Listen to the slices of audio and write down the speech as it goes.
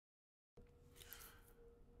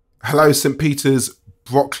Hello, St. Peter's,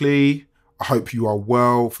 Brockley. I hope you are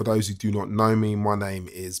well. For those who do not know me, my name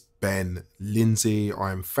is Ben Lindsay.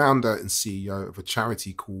 I am founder and CEO of a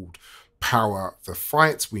charity called Power the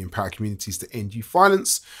Fight. We empower communities to end youth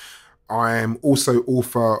violence. I am also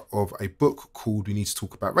author of a book called We Need to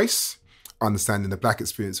Talk About Race, Understanding the Black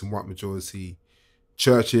Experience in White Majority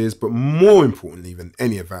Churches. But more importantly than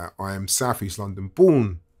any of that, I am South East London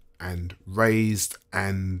born and raised,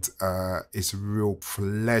 and it's a real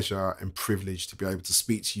pleasure and privilege to be able to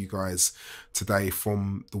speak to you guys today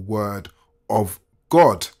from the Word of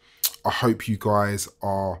God. I hope you guys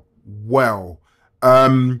are well.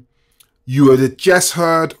 You had just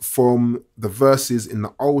heard from the verses in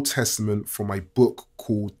the Old Testament from a book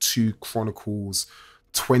called 2 Chronicles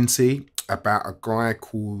 20 about a guy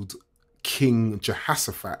called King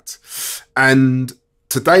Jehoshaphat. And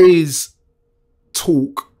today's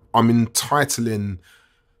talk I'm entitling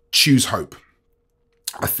Choose Hope.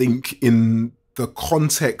 I think in the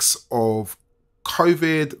context of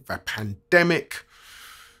COVID, the pandemic,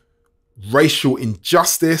 racial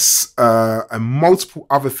injustice, and multiple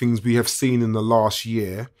other things we have seen in the last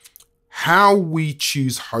year, how we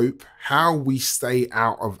choose hope, how we stay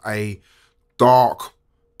out of a dark,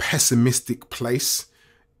 pessimistic place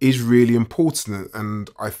is really important. And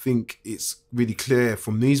I think it's really clear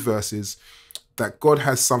from these verses that God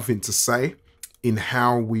has something to say in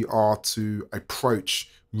how we are to approach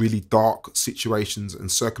really dark situations and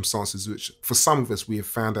circumstances, which for some of us we have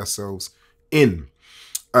found ourselves in.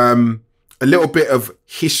 A little bit of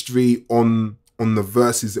history on the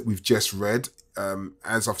verses that we've just read.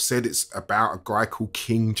 As I've said, it's about a guy called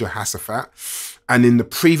King Jehoshaphat. And in the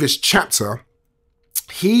previous chapter,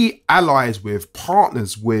 he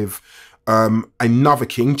partners with another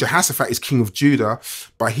king. Jehoshaphat is king of Judah,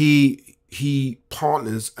 but he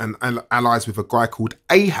partners and allies with a guy called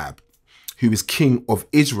Ahab, who is king of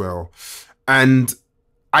Israel. And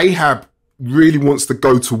Ahab really wants to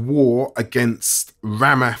go to war against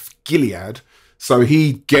Ramoth Gilead. So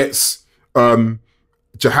he gets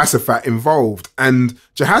Jehoshaphat involved. And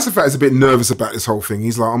Jehoshaphat is a bit nervous about this whole thing.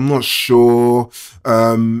 He's like, I'm not sure.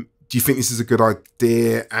 Do you think this is a good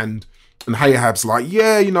idea? And Ahab's like,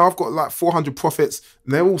 yeah, I've got like 400 prophets.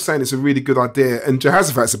 And they're all saying it's a really good idea. And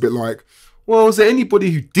Jehoshaphat's a bit like, well, is there anybody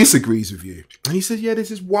who disagrees with you? And he said, yeah, there's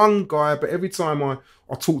this one guy, but every time I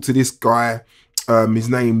talk to this guy, his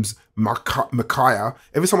name's Micaiah.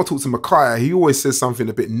 Every time I talk to Micaiah, he always says something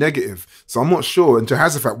a bit negative. So I'm not sure. And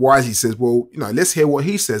Jehoshaphat wisely says, well, let's hear what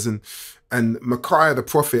he says. And Micaiah, the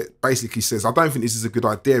prophet, basically says, I don't think this is a good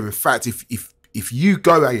idea. In fact, if you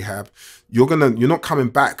go, Ahab, you're not coming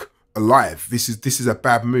back alive. This is a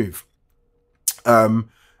bad move.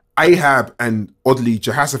 Ahab and oddly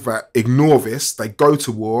Jehoshaphat ignore this. They go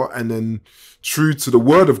to war, and then true to the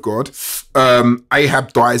word of God,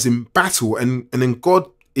 Ahab dies in battle, and then God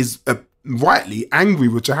is rightly angry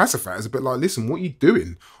with Jehoshaphat. It's a bit like, listen, what are you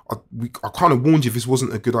doing? I kind of warned you this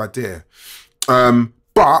wasn't a good idea.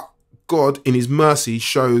 But God, in his mercy,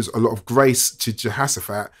 shows a lot of grace to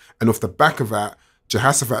Jehoshaphat, and off the back of that,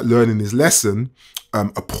 Jehoshaphat, learning his lesson,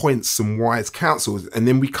 appoints some wise counsels. And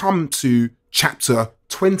then we come to chapter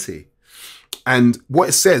 20. And what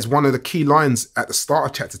it says, one of the key lines at the start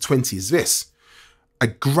of chapter 20 is this: a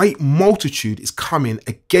great multitude is coming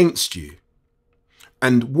against you.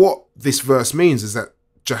 And what this verse means is that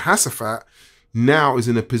Jehoshaphat now is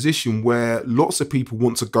in a position where lots of people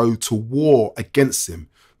want to go to war against him,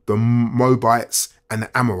 the Moabites and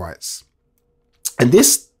the Amorites. And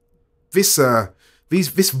this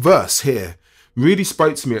verse here really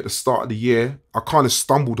spoke to me at the start of the year. I kind of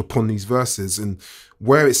stumbled upon these verses, and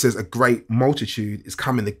where it says a great multitude is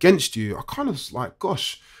coming against you, I kind of was like,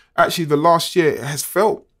 gosh, actually the last year it has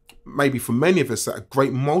felt, maybe for many of us, that a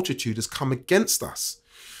great multitude has come against us.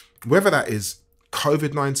 Whether that is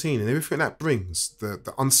COVID-19 and everything that brings,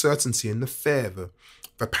 the uncertainty and the fear,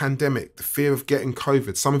 the pandemic, the fear of getting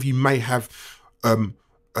COVID. Some of you may have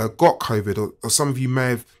got COVID, or some of you may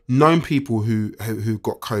have known people who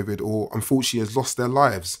got COVID, or unfortunately has lost their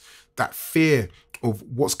lives. That fear of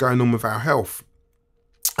what's going on with our health.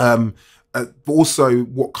 But also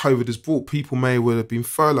what COVID has brought. People may well have been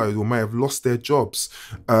furloughed or may have lost their jobs.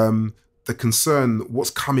 The concern,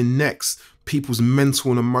 what's coming next, people's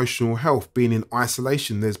mental and emotional health, being in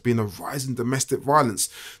isolation. There's been a rise in domestic violence.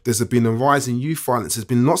 There's been a rise in youth violence. There's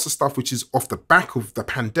been lots of stuff which is off the back of the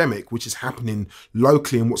pandemic, which is happening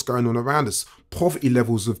locally and what's going on around us. Poverty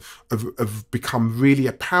levels have become really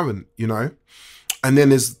apparent, And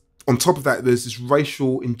then on top of that, there's this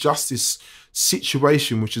racial injustice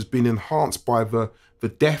situation which has been enhanced by the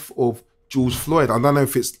death of George Floyd. I don't know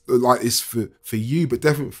if it's like this for you, but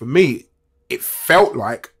definitely for me, it felt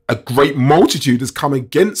like a great multitude has come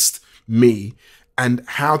against me. And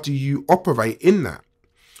how do you operate in that?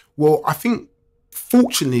 Well, I think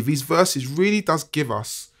fortunately these verses really does give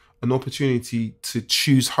us an opportunity to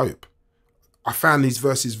choose hope. I found these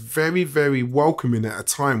verses very, very welcoming at a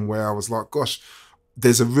time where I was like, gosh,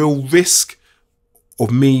 there's a real risk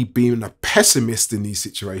of me being a pessimist in these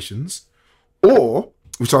situations, or,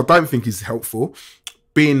 which I don't think is helpful,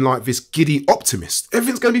 being like this giddy optimist.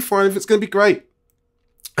 Everything's going to be fine, everything's going to be great.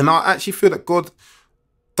 And I actually feel that God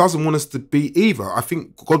doesn't want us to be either. I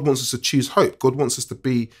think God wants us to choose hope. God wants us to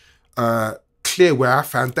be clear where our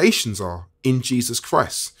foundations are in Jesus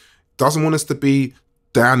Christ. Doesn't want us to be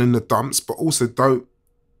down in the dumps, but also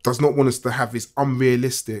does not want us to have this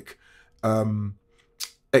unrealistic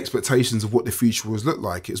expectations of what the future will look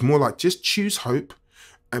like. It's more like just choose hope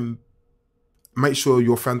and make sure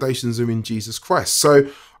your foundations are in Jesus Christ. So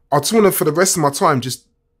I just want to, for the rest of my time, just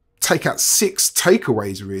take out 6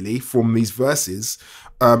 takeaways really from these verses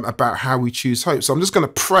about how we choose hope. So I'm just going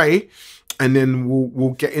to pray and then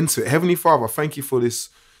we'll get into it. Heavenly Father, thank you for this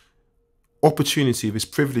opportunity, this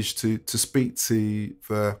privilege to speak to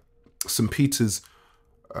the St. Peter's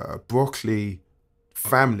Brockley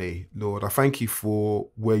family, Lord. I thank you for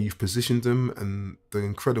where you've positioned them and the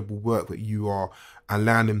incredible work that you are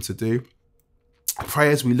allowing them to do. I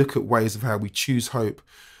pray as we look at ways of how we choose hope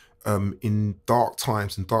in dark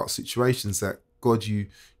times and dark situations, that God, you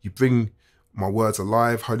bring my words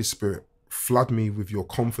alive. Holy Spirit, flood me with your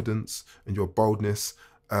confidence and your boldness.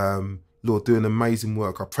 Lord, do an amazing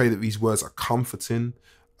work. I pray that these words are comforting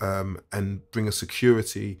and bring a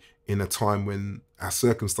security in a time when our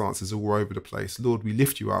circumstances are all over the place. Lord, we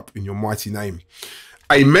lift you up in your mighty name.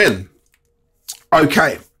 Amen.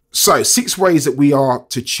 Okay, so 6 ways that we are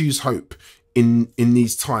to choose hope in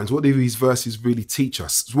these times. What do these verses really teach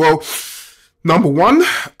us? Well, number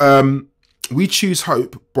 1, we choose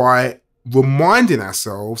hope by reminding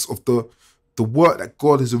ourselves of the work that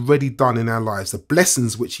God has already done in our lives, the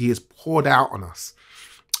blessings which he has poured out on us.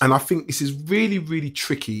 And I think this is really, really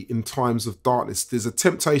tricky in times of darkness. There's a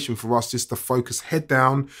temptation for us just to focus head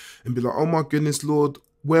down and be like, oh my goodness, Lord,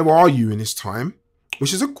 where are you in this time?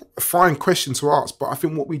 Which is a fine question to ask. But I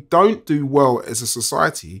think what we don't do well as a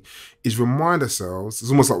society is remind ourselves, it's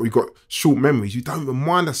almost like we've got short memories. We don't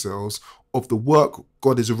remind ourselves of the work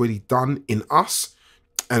God has already done in us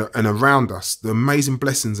and around us, the amazing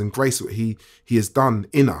blessings and grace that he has done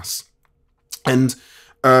in us. And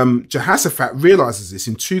Jehoshaphat realizes this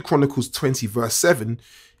in 2 Chronicles 20 verse 7.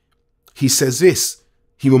 He says this,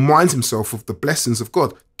 he reminds himself of the blessings of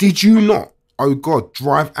God. Did you not, O God,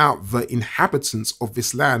 drive out the inhabitants of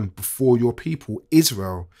this land before your people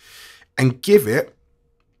Israel and give it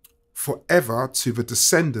forever to the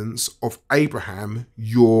descendants of Abraham,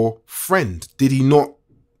 your friend? Did he not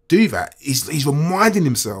do that? He's reminding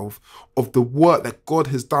himself of the work that God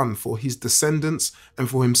has done for his descendants and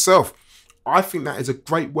for himself. I think that is a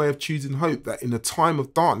great way of choosing hope, that in a time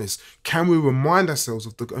of darkness, can we remind ourselves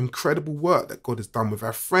of the incredible work that God has done with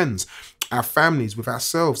our friends, our families, with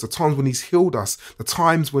ourselves, the times when he's healed us, the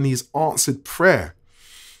times when he's answered prayer.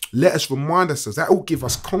 Let us remind ourselves. That will give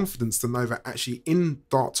us confidence to know that actually in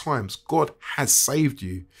dark times, God has saved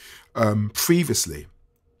you previously.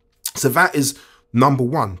 So that is number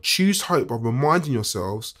 1. Choose hope by reminding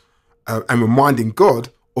yourselves and reminding God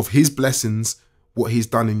of his blessings, what he's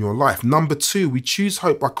done in your life. Number 2, we choose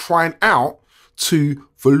hope by crying out to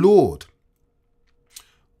the Lord.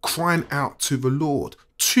 Crying out to the Lord.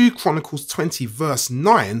 2 Chronicles 20 verse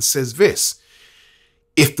 9 says this,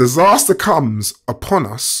 if disaster comes upon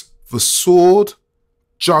us, the sword,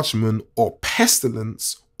 judgment, or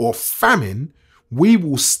pestilence, or famine, we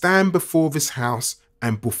will stand before this house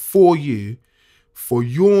and before you, for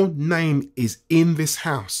your name is in this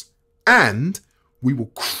house, and we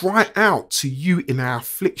will cry out to you in our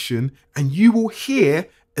affliction, and you will hear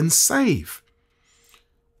and save.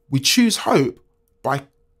 We choose hope by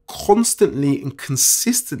constantly and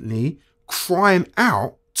consistently crying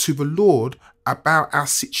out to the Lord about our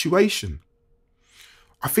situation.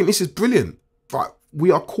 I think this is brilliant. Like,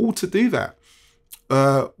 we are called to do that.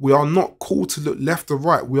 We are not called to look left or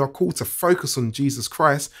right. We are called to focus on Jesus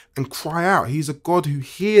Christ and cry out. He's a God who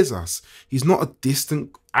hears us. He's not a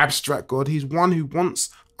distant, abstract God. He's one who wants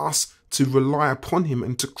us to rely upon him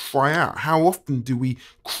and to cry out. How often do we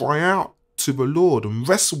cry out to the Lord and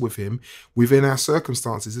wrestle with him within our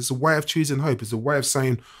circumstances? It's a way of choosing hope. It's a way of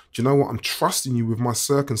saying, do you know what? I'm trusting you with my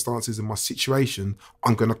circumstances and my situation.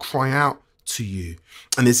 I'm going to cry out to you.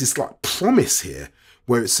 And there's this like promise here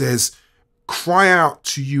where it says, cry out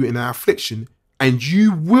to you in our affliction and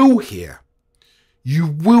you will hear, you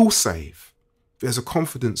will save. There's a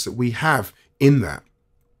confidence that we have in that.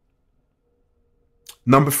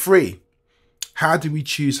 Number 3, how do we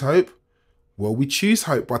choose hope? Well, we choose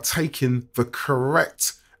hope by taking the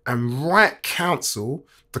correct and right counsel,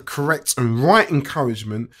 the correct and right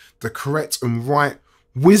encouragement, the correct and right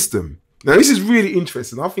wisdom. Now, this is really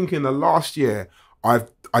interesting. I think in the last year, I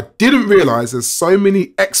didn't realize there's so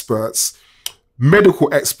many experts,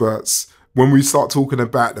 medical experts, when we start talking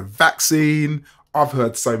about the vaccine. I've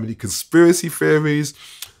heard so many conspiracy theories.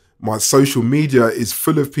 My social media is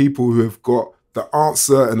full of people who have got the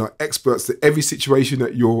answer and are experts to every situation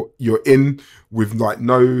that you're in with like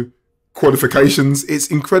no qualifications. It's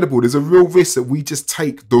incredible. There's a real risk that we just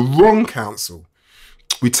take the wrong counsel.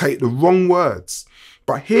 We take the wrong words.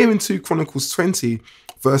 But here in 2 Chronicles 20,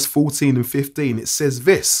 verse 14 and 15, it says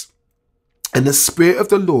this: "And the Spirit of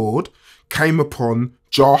the Lord came upon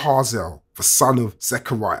Jahaziel, the son of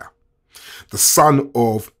Zechariah, the son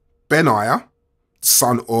of Benaiah,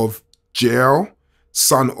 son of Jeiel,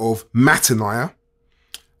 son of Mattaniah,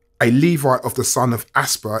 a Levite of the son of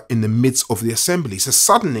Asper, in the midst of the assembly." So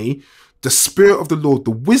suddenly the Spirit of the Lord,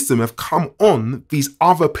 the wisdom, have come on these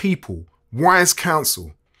other people, wise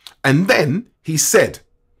counsel. And then he said,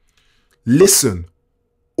 "Listen,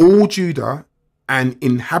 all Judah and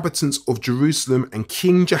inhabitants of Jerusalem and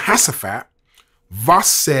King Jehoshaphat,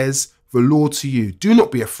 thus says the Lord to you, do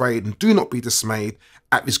not be afraid and do not be dismayed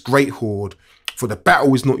at this great horde, for the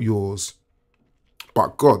battle is not yours,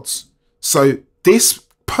 but God's." So this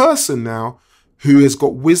person now who has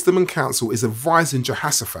got wisdom and counsel is advising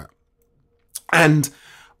Jehoshaphat. And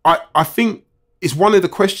I think it's one of the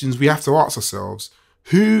questions we have to ask ourselves: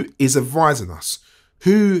 who is advising us?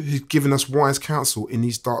 Who has given us wise counsel in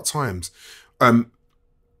these dark times?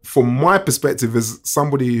 From my perspective, as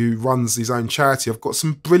somebody who runs his own charity, I've got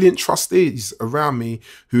some brilliant trustees around me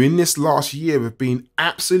who in this last year have been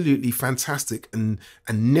absolutely fantastic and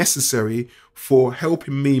necessary for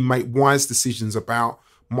helping me make wise decisions about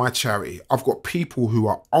my charity. I've got people who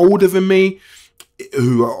are older than me,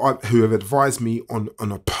 who have advised me on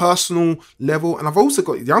a personal level. And I've also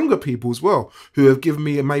got younger people as well who have given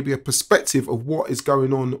me maybe a perspective of what is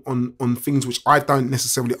going on things which I don't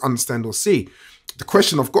necessarily understand or see. The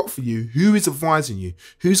question I've got for you: who is advising you?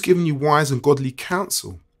 Who's giving you wise and godly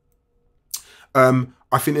counsel?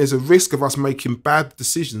 I think there's a risk of us making bad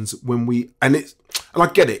decisions when and I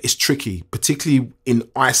get it, it's tricky, particularly in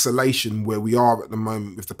isolation where we are at the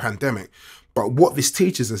moment with the pandemic. But what this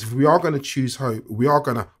teaches us, if we are going to choose hope, we are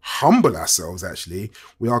going to humble ourselves, actually.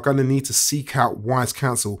 We are going to need to seek out wise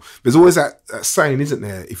counsel. There's always that saying, isn't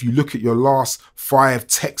there? If you look at your last 5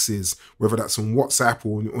 texts, whether that's on WhatsApp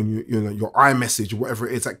or on your iMessage or whatever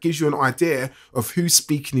it is, that gives you an idea of who's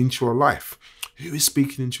speaking into your life. Who is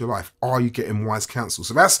speaking into your life? Are you getting wise counsel?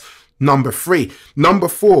 So that's number 3. Number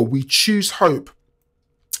 4, we choose hope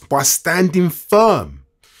by standing firm.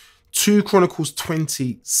 2 Chronicles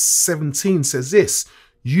 20:17 says this: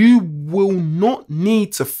 "You will not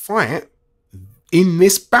need to fight in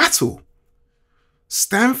this battle.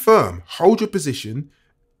 Stand firm, hold your position,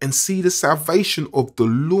 and see the salvation of the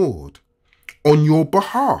Lord on your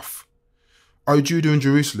behalf. O Judah and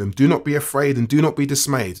Jerusalem, do not be afraid and do not be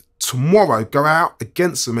dismayed. Tomorrow go out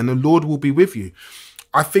against them and the Lord will be with you."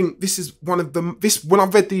 I think this is one of them. When I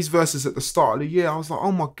read these verses at the start of the year, I was like,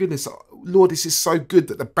 oh my goodness, Lord, this is so good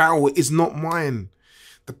that the battle is not mine.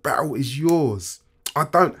 The battle is yours. I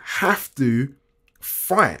don't have to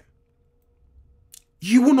fight.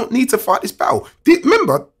 You will not need to fight this battle.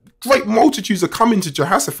 Remember, great multitudes are coming to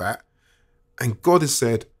Jehoshaphat, and God has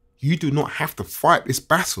said, you do not have to fight this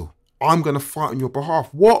battle. I'm going to fight on your behalf.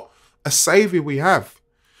 What a savior we have.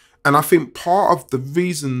 And I think part of the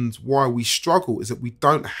reasons why we struggle is that we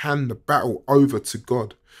don't hand the battle over to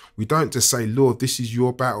God. We don't just say, Lord, this is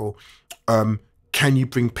your battle. Can you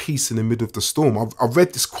bring peace in the middle of the storm? I've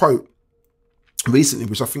read this quote recently,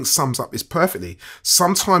 which I think sums up this perfectly.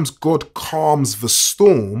 Sometimes God calms the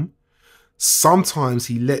storm. Sometimes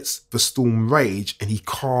he lets the storm rage and he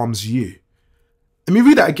calms you. Let me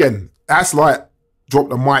read that again. That's like drop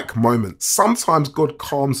the mic moment. Sometimes God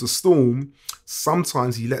calms the storm.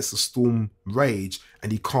 Sometimes he lets the storm rage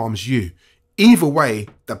and he calms you. Either way,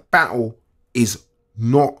 the battle is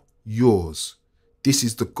not yours. This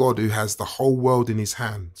is the God who has the whole world in his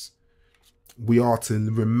hands. We are to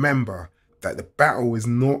remember that the battle is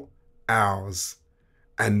not ours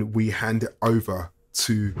and we hand it over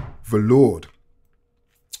to the Lord.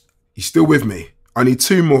 You still with me? I need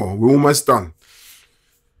 2 more. We're almost done.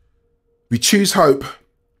 We choose hope.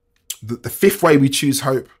 The 5th way we choose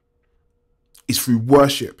hope is through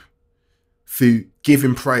worship, through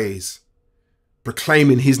giving praise,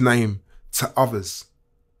 proclaiming his name to others.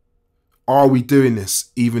 Are we doing this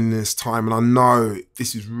even in this time? And I know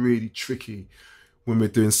this is really tricky when we're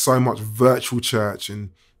doing so much virtual church.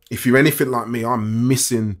 And if you're anything like me, I'm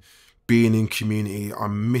missing being in community.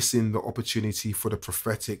 I'm missing the opportunity for the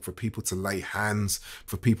prophetic, for people to lay hands,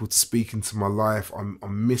 for people to speak into my life. I'm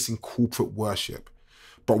missing corporate worship.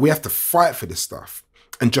 But we have to fight for this stuff.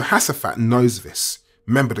 And Jehoshaphat knows this.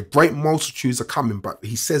 Remember, the great multitudes are coming, but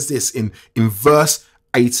he says this in verse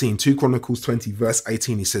 18, 2 Chronicles 20, verse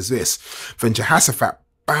 18, he says this: then Jehoshaphat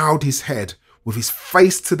bowed his head with his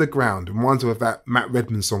face to the ground. Reminds me of that Matt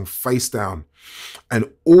Redman song, Face Down.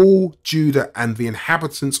 And all Judah and the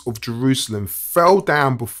inhabitants of Jerusalem fell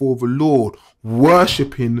down before the Lord,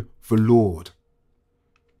 worshipping the Lord.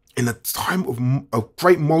 In a time of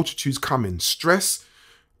great multitudes coming, stress,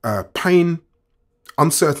 pain,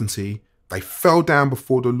 uncertainty, they fell down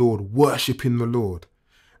before the Lord, worshipping the Lord.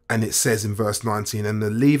 And it says in verse 19, and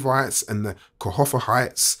the Levites and the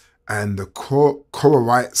Kohathites and the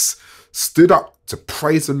Korahites stood up to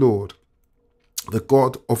praise the Lord, the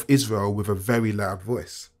God of Israel, with a very loud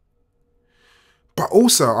voice. But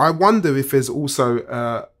also, I wonder if there's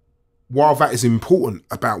also, while that is important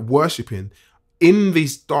about worshipping, in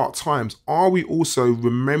these dark times, are we also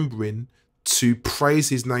remembering to praise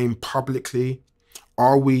his name publicly?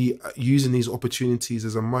 Are we using these opportunities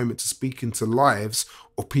as a moment to speak into lives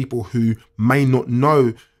of people who may not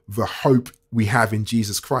know the hope we have in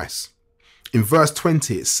Jesus Christ? In verse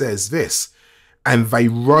 20, it says this: and they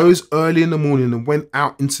rose early in the morning and went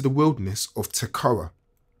out into the wilderness of Tekoa.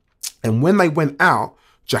 And when they went out,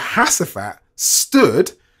 Jehoshaphat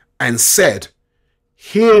stood and said,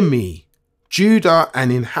 hear me, Judah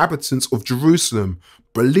and inhabitants of Jerusalem,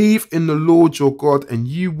 believe in the Lord your God and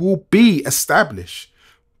you will be established.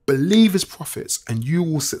 Believe his prophets and you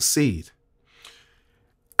will succeed.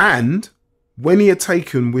 And when he had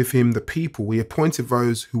taken with him the people, he appointed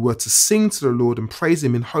those who were to sing to the Lord and praise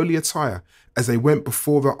him in holy attire as they went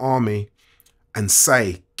before the army and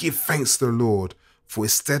say, give thanks to the Lord, for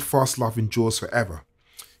his steadfast love endures forever.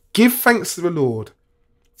 Give thanks to the Lord,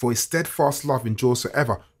 for his steadfast love endures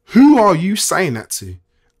forever. Who are you saying that to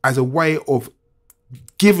as a way of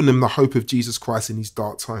giving them the hope of Jesus Christ in these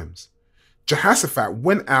dark times? Jehoshaphat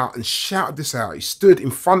went out and shouted this out. He stood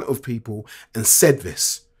in front of people and said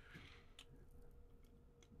this.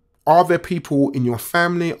 Are there people in your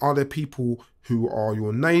family? Are there people who are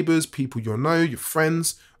your neighbors, people you know, your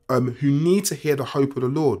friends, who need to hear the hope of the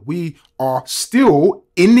Lord? We are still,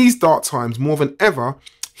 in these dark times, more than ever,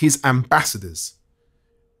 his ambassadors.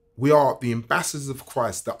 We are the ambassadors of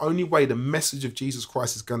Christ. The only way the message of Jesus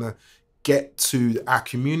Christ is going to get to our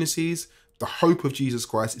communities, the hope of Jesus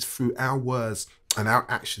Christ, is through our words and our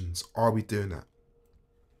actions. Are we doing that?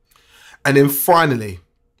 And then finally,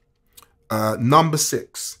 number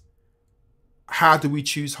 6, how do we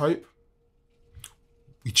choose hope?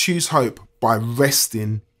 We choose hope by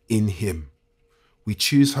resting in him. We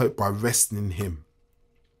choose hope by resting in him.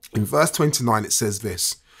 In verse 29, it says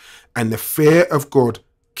this: and the fear of God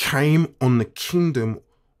came on the kingdom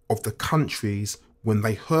of the countries when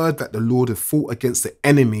they heard that the Lord had fought against the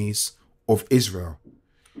enemies of Israel.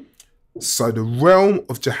 So the realm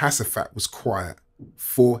of Jehoshaphat was quiet,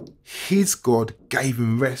 for his God gave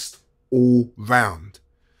him rest all round.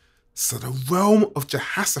 So the realm of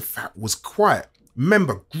Jehoshaphat was quiet.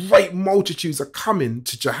 Remember, great multitudes are coming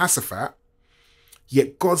to Jehoshaphat,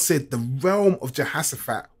 yet God said the realm of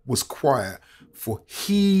Jehoshaphat was quiet, for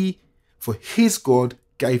his God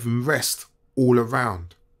gave him rest all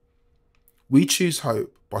around. We choose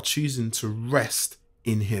hope by choosing to rest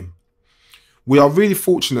in him. We are really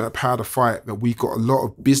fortunate at Power to Fight that we've got a lot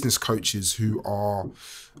of business coaches who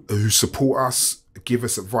support us, give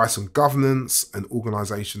us advice on governance and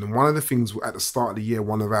organisation. And one of the things at the start of the year,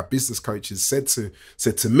 one of our business coaches said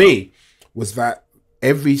to me was that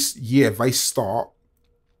every year they start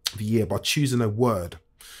the year by choosing a word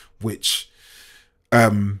which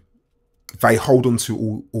they hold on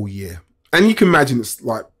to all year. And you can imagine it's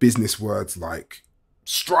like business words like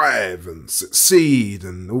strive and succeed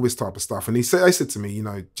and all this type of stuff. And they said to me,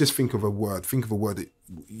 just think of a word that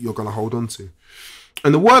you're going to hold on to.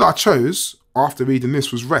 And the word I chose after reading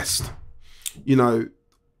this was rest.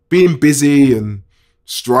 Being busy and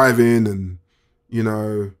striving and,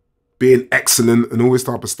 being excellent and all this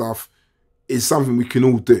type of stuff is something we can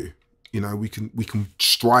all do. We can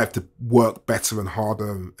strive to work better and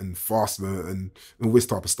harder and faster and all this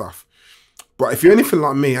type of stuff. But if you're anything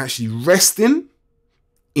like me, actually resting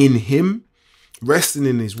in him, resting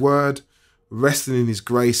in his word, resting in his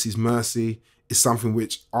grace, his mercy, is something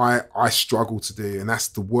which I struggle to do. And that's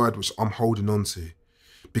the word which I'm holding on to.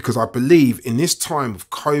 Because I believe in this time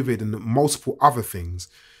of COVID and multiple other things,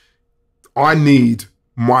 I need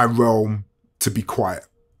my realm to be quiet.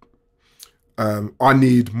 I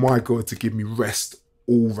need my God to give me rest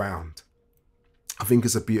all round. I think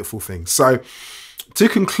it's a beautiful thing. So to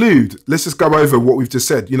conclude, let's just go over what we've just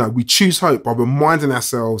said. You know, we choose hope by reminding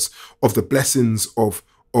ourselves of the blessings of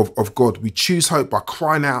God. We choose hope by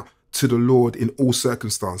crying out to the Lord in all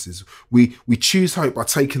circumstances. We choose hope by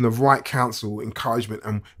taking the right counsel, encouragement,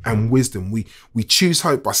 and wisdom. We choose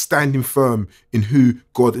hope by standing firm in who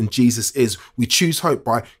God and Jesus is. We choose hope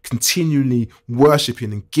by continually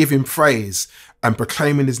worshiping and giving praise and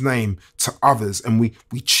proclaiming his name to others. And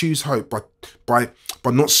we choose hope by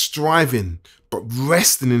not striving, but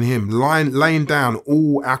resting in him, laying down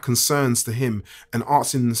all our concerns to him and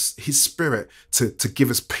asking his spirit to give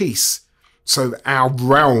us peace, so that our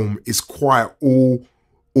realm is quiet all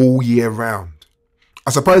year round. I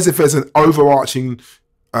suppose if there's an overarching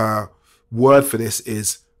word for this,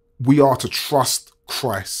 is we are to trust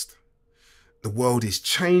Christ. The world is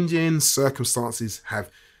changing, circumstances have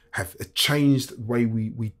changed the way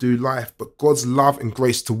we do life, but God's love and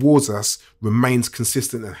grace towards us remains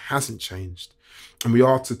consistent and hasn't changed. And we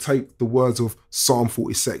are to take the words of Psalm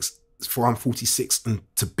 46 and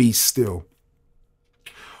to be still.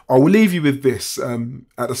 I will leave you with this.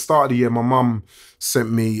 At the start of the year, my mum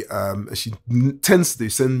sent me, as she tends to do,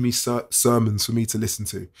 send me sermons for me to listen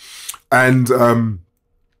to. And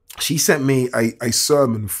she sent me a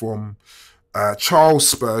sermon from Charles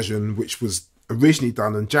Spurgeon, which was originally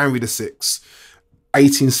done on January the 6th,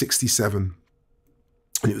 1867.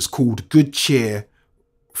 And it was called Good Cheer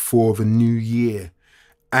for the New Year.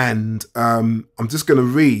 And I'm just going to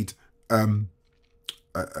read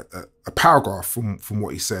a paragraph from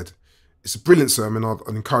what he said. It's a brilliant sermon. I'd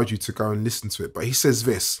encourage you to go and listen to it. But he says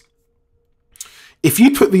this: if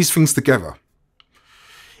you put these things together,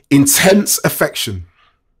 intense affection,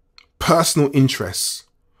 personal interests,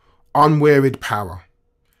 unwearied power,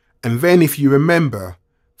 and then if you remember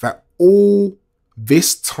that all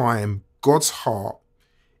this time God's heart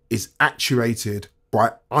is actuated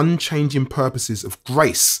by unchanging purposes of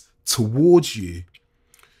grace towards you,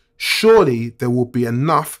 surely there will be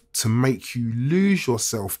enough to make you lose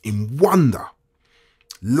yourself in wonder,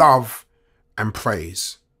 love, and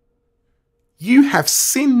praise. You have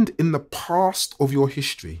sinned in the past of your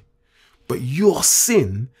history, but your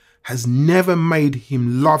sin has never made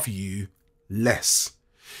him love you less,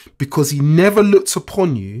 because he never looked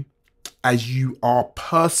upon you as you are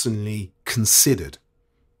personally considered,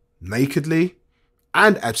 nakedly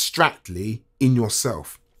and abstractly in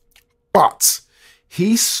yourself. But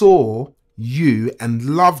he saw you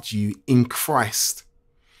and loved you in Christ,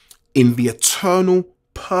 in the eternal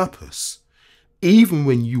purpose, even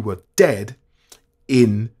when you were dead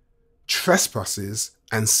in trespasses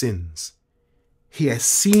and sins. He has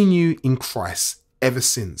seen you in Christ ever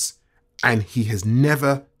since, and he has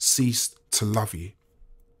never ceased to love you.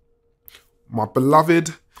 My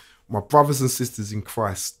beloved, my brothers and sisters in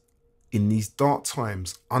Christ, in these dark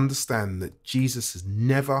times, understand that Jesus has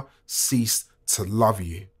never ceased to love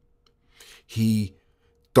you. He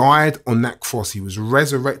died on that cross. He was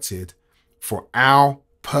resurrected for our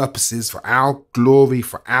purposes, for our glory,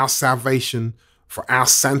 for our salvation, for our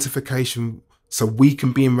sanctification, so we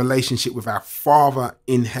can be in relationship with our Father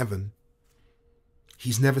in heaven.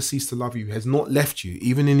 He's never ceased to love you. He has not left you,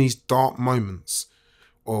 even in these dark moments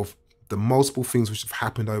of the multiple things which have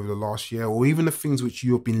happened over the last year, or even the things which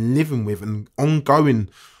you have been living with and ongoing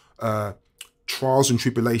trials and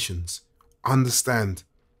tribulations. Understand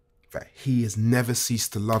that he has never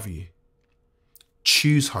ceased to love you.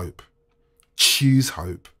 Choose hope. Choose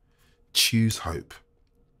hope. Choose hope.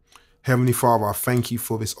 Heavenly Father, I thank you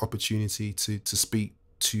for this opportunity to speak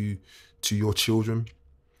to your children.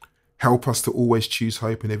 Help us to always choose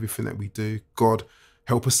hope in everything that we do. God,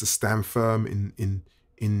 help us to stand firm in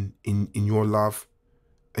your love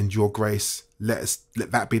and your grace. Let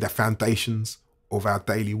that be the foundations of our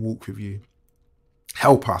daily walk with you.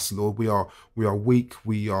 Help us, Lord. We are weak.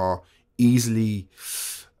 We are easily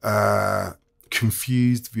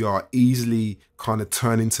confused. We are easily kind of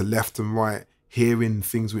turning to left and right, hearing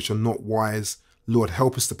things which are not wise. Lord,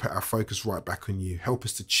 help us to put our focus right back on you. Help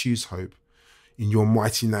us to choose hope in your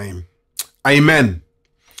mighty name. Amen.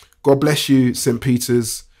 God bless you, St.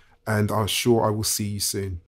 Peter's, and I'm sure I will see you soon.